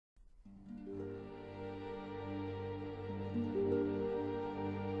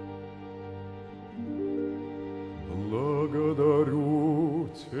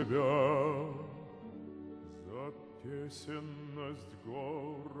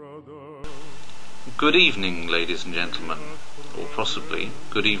Good evening, ladies and gentlemen, or possibly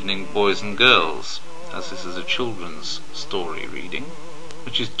good evening, boys and girls, as this is a children's story reading,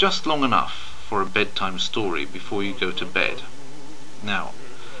 which is just long enough for a bedtime story before you go to bed. Now,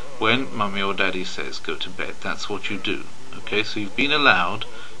 when mummy or daddy says go to bed, that's what you do. Okay, so you've been allowed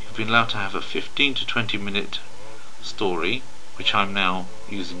to have a 15 to 20 minute story, which I'm now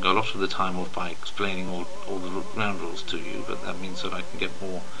using a lot of the time off by explaining all the ground rules to you, but that means that I can get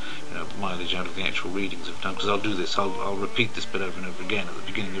more mileage out of the actual readings I've done, because I'll do this, I'll repeat this bit over and over again at the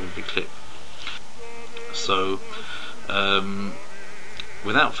beginning of every clip. So,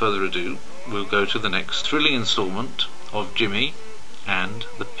 without further ado, we'll go to the next thrilling instalment of Jimmy and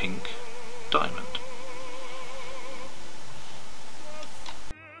the Pink Diamond.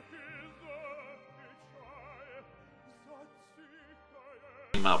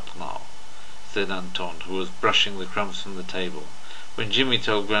 Up now, said Anton, who was brushing the crumbs from the table. When Jimmy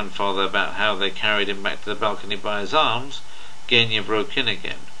told grandfather about how they carried him back to the balcony by his arms, Genya broke in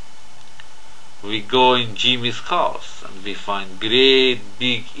again. We go in Jimmy's house and we find great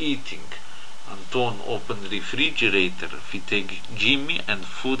big eating. Anton opened the refrigerator. We take Jimmy and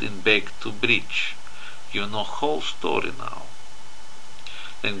food in bag to bridge. You know whole story now.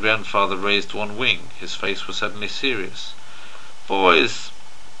 Then grandfather raised one wing. His face was suddenly serious. Boys,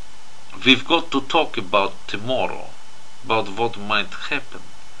 we've got to talk about tomorrow, about what might happen.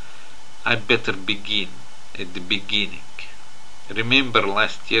 I better begin at the beginning. Remember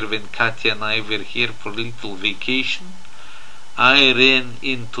last year when Katya and I were here for a little vacation? I ran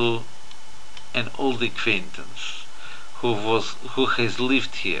into an old acquaintance who has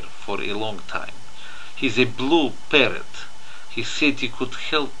lived here for a long time. He's a blue parrot. He said he could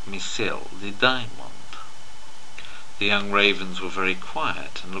help me sell the diamond. The young ravens were very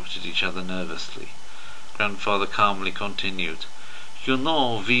quiet and looked at each other nervously. Grandfather calmly continued, You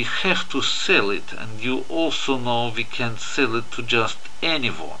know we have to sell it, and you also know we can't sell it to just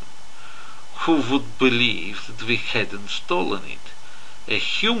anyone. Who would believe that we hadn't stolen it? A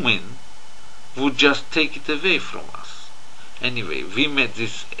human would just take it away from us. Anyway, we met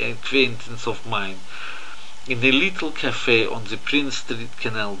this acquaintance of mine in a little cafe on the Prince Street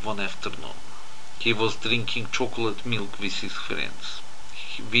Canal one afternoon. He was drinking chocolate milk with his friends.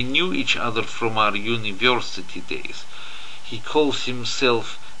 We knew each other from our university days. He calls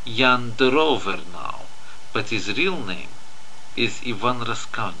himself Jan the Rover now, but his real name is Ivan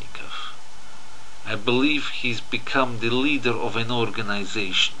Raskolnikov. I believe he's become the leader of an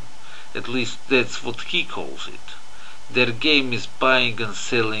organization. At least that's what he calls it. Their game is buying and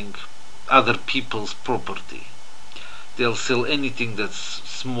selling other people's property. They'll sell anything that's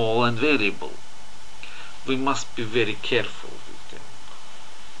small and valuable. We must be very careful with him.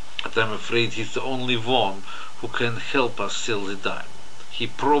 But I'm afraid he's the only one who can help us sell the diamond. He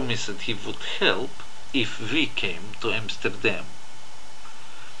promised that he would help if we came to Amsterdam.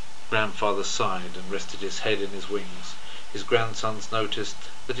 Grandfather sighed and rested his head in his wings. His grandsons noticed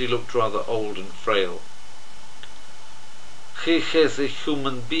that he looked rather old and frail. He has a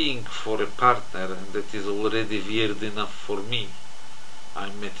human being for a partner, and that is already weird enough for me. I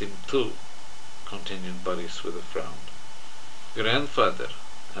met him too, continued Boris with a frown. Grandfather,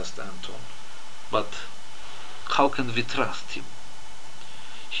 asked Anton, but how can we trust him?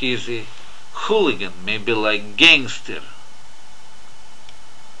 He is a hooligan, maybe like gangster.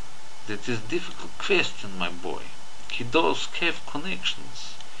 That is a difficult question, my boy. He does have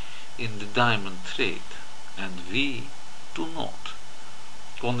connections in the diamond trade, and we do not.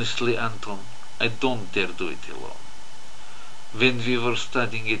 Honestly, Anton, I don't dare do it alone. When we were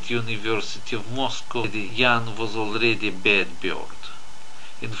studying at University of Moscow, Jan was already a bad bird.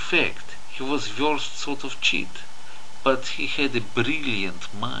 In fact, he was worst sort of cheat, but he had a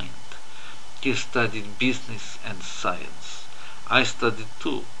brilliant mind. He studied business and science. I studied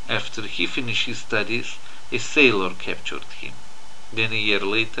too. After he finished his studies, a sailor captured him. Then a year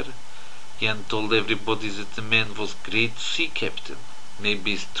later, Jan told everybody that the man was great sea captain.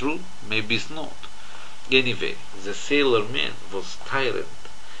 Maybe it's true, maybe it's not. Anyway, the sailor man was tyrant.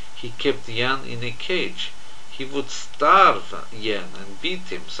 He kept Jan in a cage. He would starve Jan and beat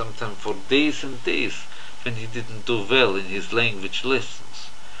him, sometimes for days and days, when he didn't do well in his language lessons.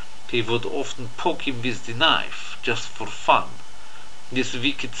 He would often poke him with the knife, just for fun. This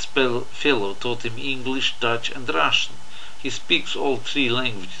wicked fellow taught him English, Dutch and Russian. He speaks all three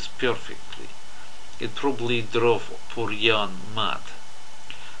languages perfectly. It probably drove poor Jan mad.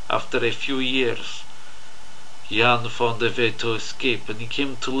 After a few years, Jan found a way to escape, and he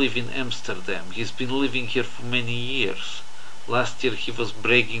came to live in Amsterdam. He's been living here for many years. Last year he was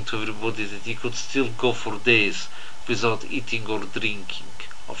bragging to everybody that he could still go for days without eating or drinking.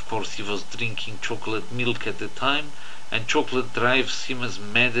 Of course he was drinking chocolate milk at the time, and chocolate drives him as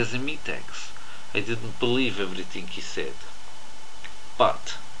mad as a meat axe. I didn't believe everything he said.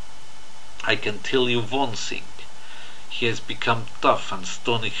 But I can tell you one thing. He has become tough and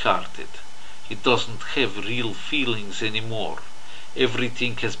stony-hearted. He doesn't have real feelings anymore.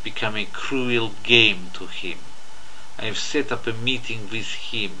 Everything has become a cruel game to him. I have set up a meeting with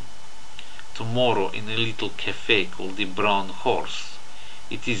him tomorrow in a little cafe called the Brown Horse.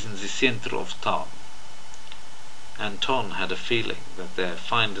 It is in the center of town. Anton had a feeling that their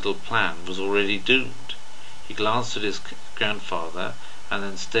fine little plan was already doomed. He glanced at his grandfather and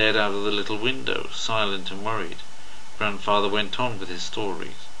then stared out of the little window, silent and worried. Grandfather went on with his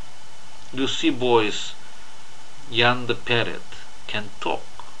stories. You see, boys, Jan the parrot can talk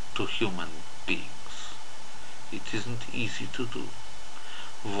to human beings. It isn't easy to do.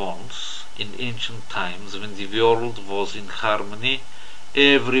 Once, in ancient times, when the world was in harmony,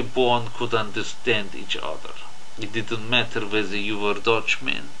 everyone could understand each other. It didn't matter whether you were a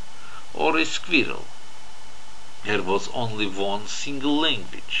Dutchman or a squirrel. There was only one single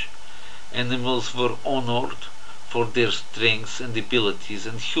language. Animals were honored for their strengths and abilities,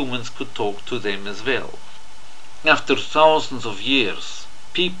 and humans could talk to them as well. After thousands of years,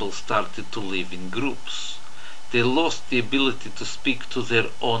 people started to live in groups. They lost the ability to speak to their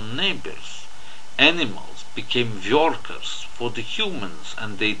own neighbors. Animals became workers for the humans,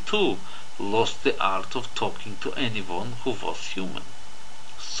 and they too lost the art of talking to anyone who was human.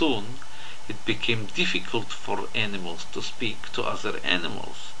 Soon it became difficult for animals to speak to other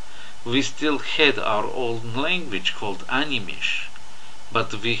animals. We still had our own language called Animish,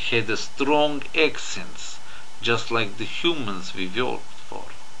 but we had a strong accents, just like the humans we worked for.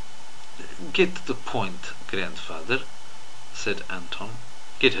 Get to the point, grandfather, said Anton.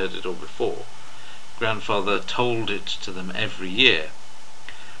 He'd heard it all before. Grandfather told it to them every year.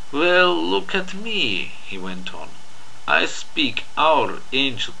 Well, look at me, he went on. I speak our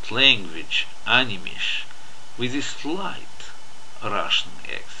ancient language, Animish, with a slight Russian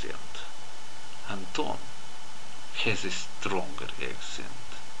accent. Anton has a stronger accent,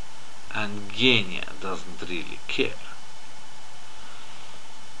 and Genya doesn't really care.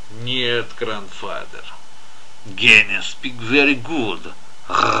 Нет, grandfather. Genya speak very good.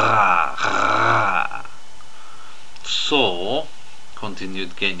 Ra, ra. So,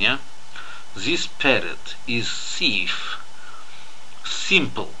 continued Genya, this parrot is thief.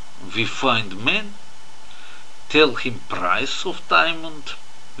 Simple. We find man, tell him price of diamond,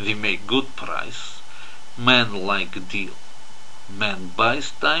 we make good price. Man like deal. Man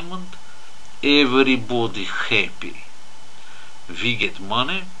buys diamond, everybody happy. We get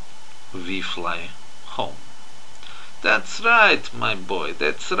money, we fly home. That's right, my boy,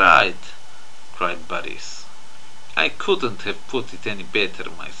 that's right, cried Boris. I couldn't have put it any better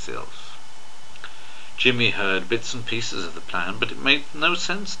myself. Jimmy heard bits and pieces of the plan, but it made no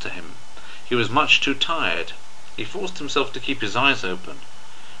sense to him. He was much too tired. He forced himself to keep his eyes open.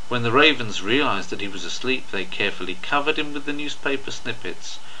 When the ravens realized that he was asleep, they carefully covered him with the newspaper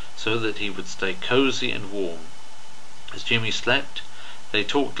snippets so that he would stay cozy and warm. As Jimmy slept, they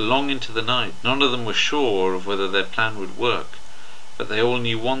talked long into the night. None of them were sure of whether their plan would work, but they all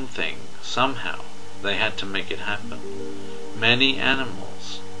knew one thing. Somehow they had to make it happen. Many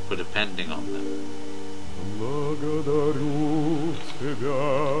animals were depending on them. Благодарю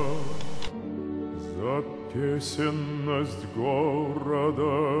тебя за песенность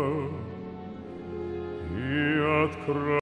города и открытие.